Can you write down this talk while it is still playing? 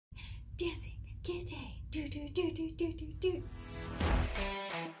dancing, kitty, do do do do do do do.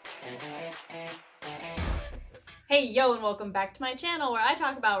 Hey yo, and welcome back to my channel where I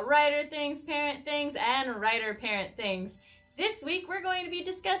talk about writer things, parent things, and writer-parent things. This week we're going to be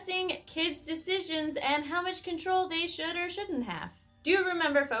discussing kids' decisions and how much control they should or shouldn't have. Do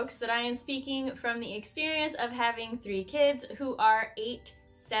remember, folks, that I am speaking from the experience of having 3 kids who are 8,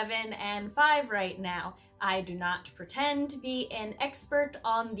 7, and 5 right now. I do not pretend to be an expert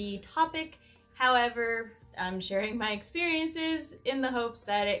on the topic. However, I'm sharing my experiences in the hopes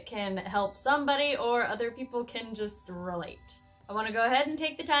that it can help somebody or other people can just relate. I want to go ahead and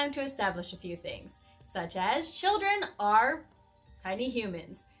take the time to establish a few things, such as children are tiny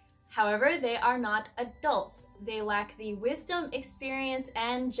humans. However, they are not adults. They lack the wisdom, experience,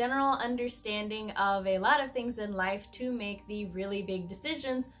 and general understanding of a lot of things in life to make the really big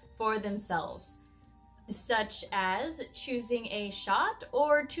decisions for themselves, such as choosing a shot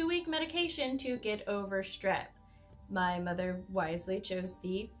or 2-week medication to get over strep. My mother wisely chose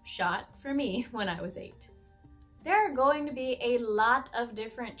the shot for me when I was 8. There are going to be a lot of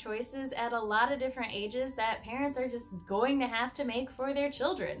different choices at a lot of different ages that parents are just going to have to make for their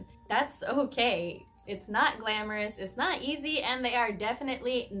children. That's okay. It's not glamorous, it's not easy, and they are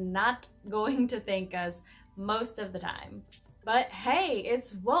definitely not going to thank us most of the time. But hey,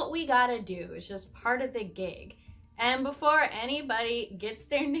 it's what we gotta do. It's just part of the gig. And before anybody gets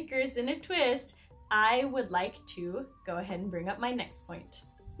their knickers in a twist, I would like to go ahead and bring up my next point,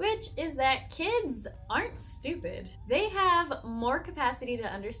 which is that kids aren't stupid. They have more capacity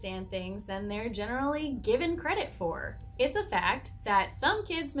to understand things than they're generally given credit for. It's a fact that some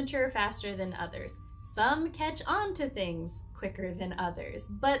kids mature faster than others. Some catch on to things quicker than others.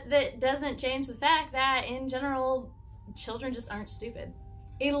 But that doesn't change the fact that, in general, children just aren't stupid.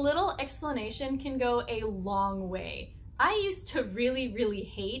 A little explanation can go a long way. I used to really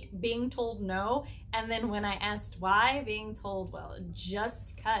hate being told no, and then when I asked why, being told, well,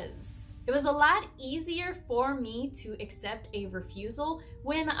 just 'cause. It was a lot easier for me to accept a refusal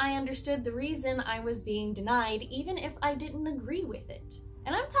when I understood the reason I was being denied, even if I didn't agree with it.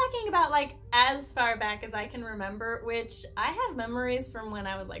 And I'm talking about like as far back as I can remember, which I have memories from when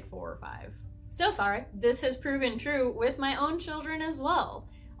I was like 4 or 5. So far, this has proven true with my own children as well.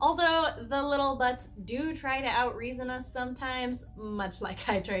 Although the little butts do try to out-reason us sometimes, much like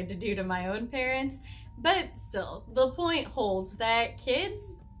I tried to do to my own parents, but still, the point holds that kids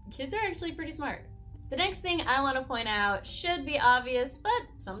are actually pretty smart. The next thing I want to point out should be obvious, but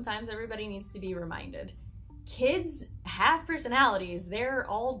sometimes everybody needs to be reminded. Kids have personalities, they're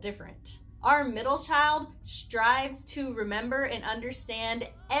all different. Our middle child strives to remember and understand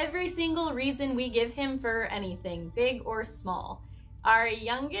every single reason we give him for anything, big or small. Our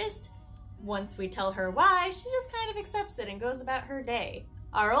youngest, once we tell her why, she just kind of accepts it and goes about her day.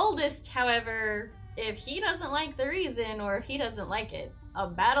 Our oldest, however, if he doesn't like the reason or if he doesn't like it, a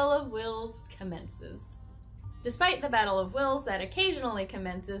battle of wills commences. Despite the battle of wills that occasionally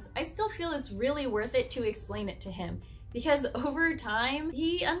commences, I still feel it's really worth it to explain it to him, because over time,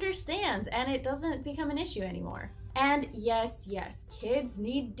 he understands and it doesn't become an issue anymore. And yes, kids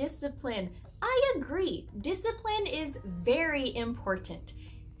need discipline. I agree, discipline is very important.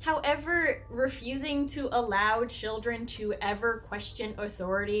 However, refusing to allow children to ever question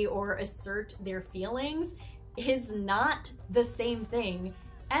authority or assert their feelings is not the same thing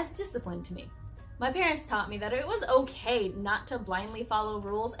as discipline to me. My parents taught me that it was okay not to blindly follow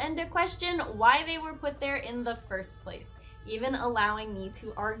rules and to question why they were put there in the first place, even allowing me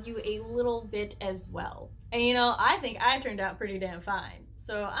to argue a little bit as well. And you know, I think I turned out pretty damn fine.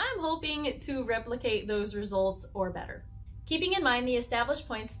 So I'm hoping to replicate those results or better. Keeping in mind the established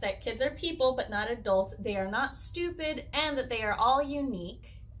points that kids are people but not adults, they are not stupid, and that they are all unique,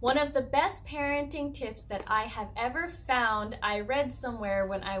 one of the best parenting tips that I have ever found, I read somewhere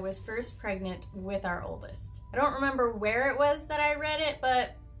when I was first pregnant with our oldest. I don't remember where it was that I read it,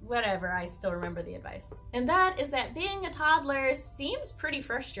 but whatever, I still remember the advice. And that is that being a toddler seems pretty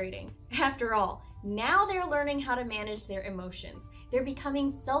frustrating. After all, now they're learning how to manage their emotions. They're becoming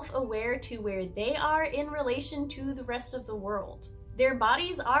self-aware to where they are in relation to the rest of the world. Their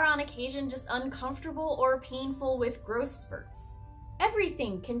bodies are on occasion just uncomfortable or painful with growth spurts.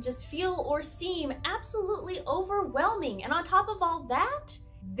 Everything can just feel or seem absolutely overwhelming, and on top of all that,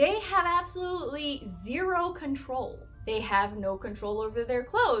 they have absolutely zero control. They have no control over their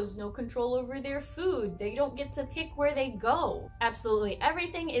clothes, no control over their food. They don't get to pick where they go. Absolutely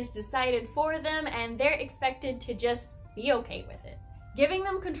everything is decided for them, and they're expected to just be okay with it. Giving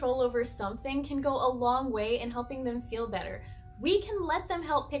them control over something can go a long way in helping them feel better. We can let them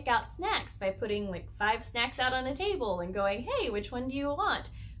help pick out snacks by putting like 5 snacks out on a table and going, hey, which one do you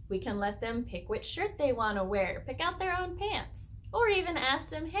want? We can let them pick which shirt they want to wear, pick out their own pants. Or even ask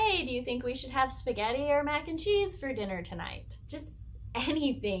them, hey, do you think we should have spaghetti or mac and cheese for dinner tonight? Just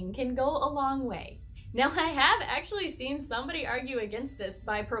anything can go a long way. Now, I have actually seen somebody argue against this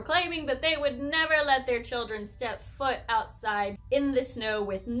by proclaiming that they would never let their children step foot outside in the snow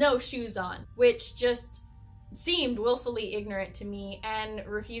with no shoes on, which just seemed willfully ignorant to me and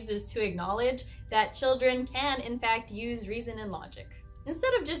refuses to acknowledge that children can, in fact, use reason and logic.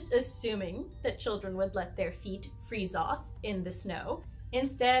 Instead of just assuming that children would let their feet freeze off in the snow,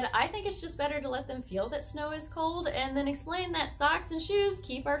 instead, I think it's just better to let them feel that snow is cold and then explain that socks and shoes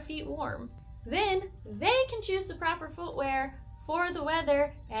keep our feet warm. Then they can choose the proper footwear for the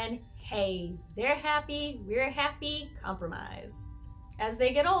weather, and hey, they're happy, we're happy, compromise. As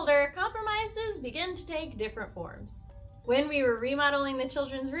they get older, compromises begin to take different forms. When we were remodeling the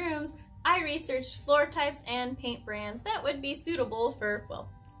children's rooms, I researched floor types and paint brands that would be suitable for,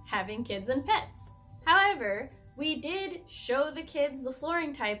 well, having kids and pets. However, we did show the kids the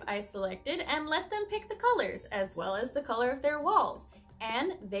flooring type I selected and let them pick the colors as well as the color of their walls.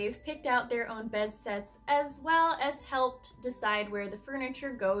 And they've picked out their own bed sets as well as helped decide where the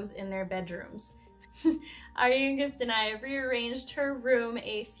furniture goes in their bedrooms. Our youngest and I have rearranged her room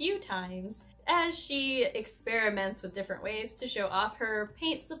a few times as she experiments with different ways to show off her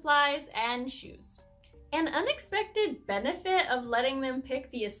paint supplies and shoes. An unexpected benefit of letting them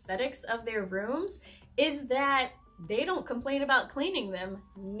pick the aesthetics of their rooms is that they don't complain about cleaning them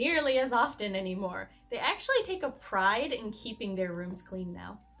nearly as often anymore. They actually take a pride in keeping their rooms clean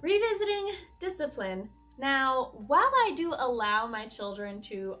now. Revisiting discipline. Now, while I do allow my children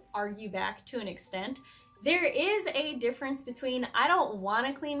to argue back to an extent, there is a difference between I don't want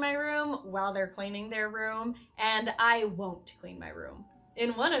to clean my room while they're cleaning their room and I won't clean my room.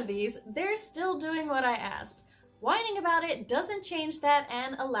 In one of these, they're still doing what I asked. Whining about it doesn't change that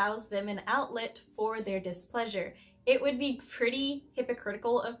and allows them an outlet for their displeasure. It would be pretty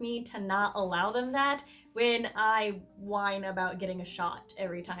hypocritical of me to not allow them that when I whine about getting a shot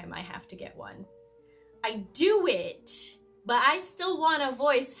every time I have to get one. I do it, but I still want to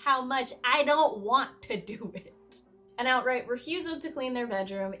voice how much I don't want to do it. An outright refusal to clean their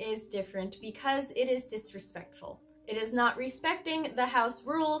bedroom is different because it is disrespectful. It is not respecting the house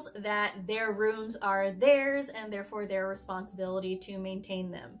rules that their rooms are theirs and therefore their responsibility to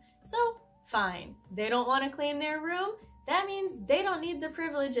maintain them. So, fine. They don't want to clean their room. That means they don't need the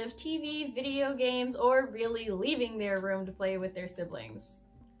privilege of TV, video games, or really leaving their room to play with their siblings.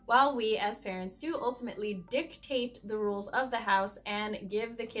 While we, as parents, do ultimately dictate the rules of the house and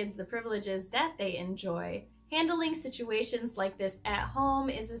give the kids the privileges that they enjoy, handling situations like this at home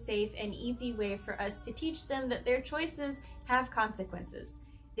is a safe and easy way for us to teach them that their choices have consequences.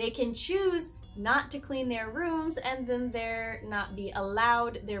 They can choose not to clean their rooms and then they're not be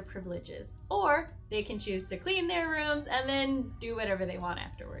allowed their privileges. Or they can choose to clean their rooms and then do whatever they want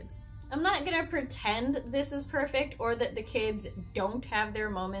afterwards. I'm not gonna pretend this is perfect or that the kids don't have their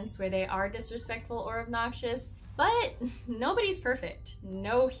moments where they are disrespectful or obnoxious, but nobody's perfect.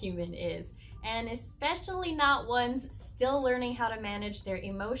 No human is. And especially not ones still learning how to manage their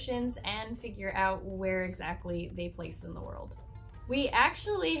emotions and figure out where exactly they place in the world. We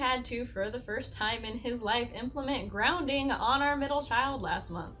actually had to, for the first time in his life, implement grounding on our middle child last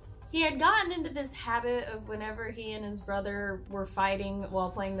month. He had gotten into this habit of whenever he and his brother were fighting while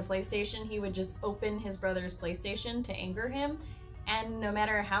playing the PlayStation, he would just open his brother's PlayStation to anger him. And no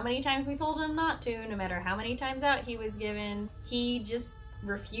matter how many times we told him not to, no matter how many times out he was given, he just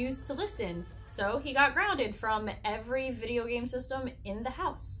refused to listen. So he got grounded from every video game system in the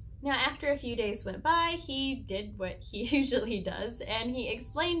house. Now, after a few days went by, he did what he usually does, and he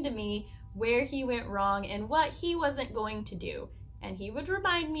explained to me where he went wrong and what he wasn't going to do. And he would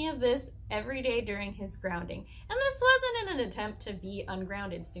remind me of this every day during his grounding. And this wasn't in an attempt to be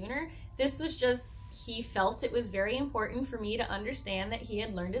ungrounded sooner. This was just, he felt it was very important for me to understand that he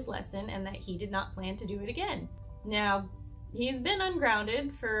had learned his lesson and that he did not plan to do it again. Now, he's been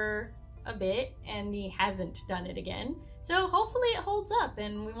ungrounded for a bit and he hasn't done it again. So hopefully it holds up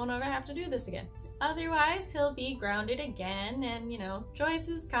and we won't ever have to do this again. Otherwise, he'll be grounded again and,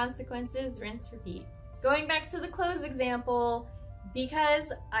 choices, consequences, rinse, repeat. Going back to the clothes example,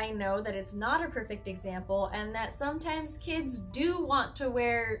 because I know that it's not a perfect example and that sometimes kids do want to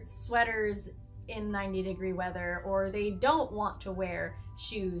wear sweaters in 90-degree weather or they don't want to wear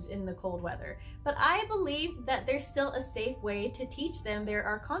shoes in the cold weather. But I believe that there's still a safe way to teach them there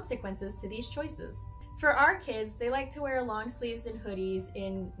are consequences to these choices. For our kids, they like to wear long sleeves and hoodies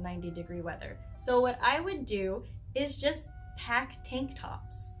in 90-degree weather. So what I would do is just pack tank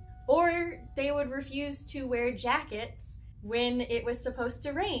tops. Or they would refuse to wear jackets when it was supposed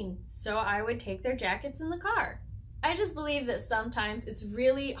to rain, so I would take their jackets in the car. I just believe that sometimes it's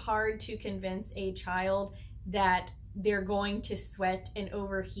really hard to convince a child that they're going to sweat and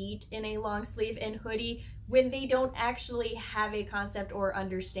overheat in a long sleeve and hoodie when they don't actually have a concept or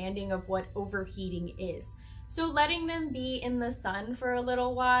understanding of what overheating is. So letting them be in the sun for a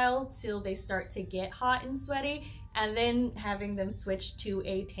little while till they start to get hot and sweaty, and then having them switch to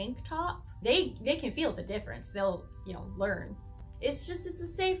a tank top, they can feel the difference. They'll, learn. It's a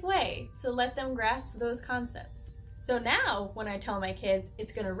safe way to let them grasp those concepts. So now, when I tell my kids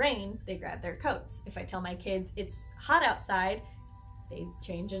it's gonna rain, they grab their coats. If I tell my kids it's hot outside, they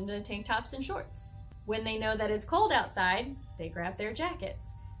change into tank tops and shorts. When they know that it's cold outside, they grab their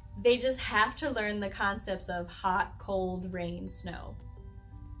jackets. They just have to learn the concepts of hot, cold, rain, snow.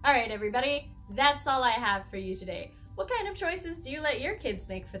 All right, everybody, that's all I have for you today. What kind of choices do you let your kids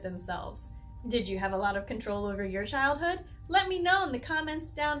make for themselves? Did you have a lot of control over your childhood? Let me know in the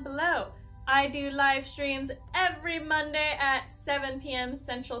comments down below. I do live streams every Monday at 7 p.m.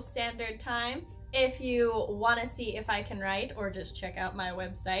 Central Standard Time. If you want to see if I can write or just check out my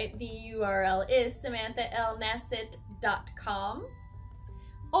website, the URL is samanthallnasset.com.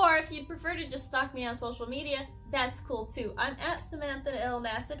 Or if you'd prefer to just stalk me on social media, that's cool too. I'm at Samantha L.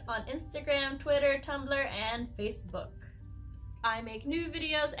 Nasset on Instagram, Twitter, Tumblr, and Facebook. I make new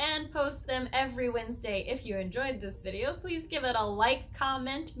videos and post them every Wednesday. If you enjoyed this video, please give it a like,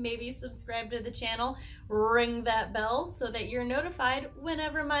 comment, maybe subscribe to the channel, ring that bell so that you're notified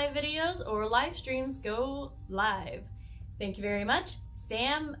whenever my videos or live streams go live. Thank you very much.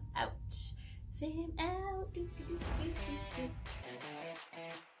 Sam out. Sam out.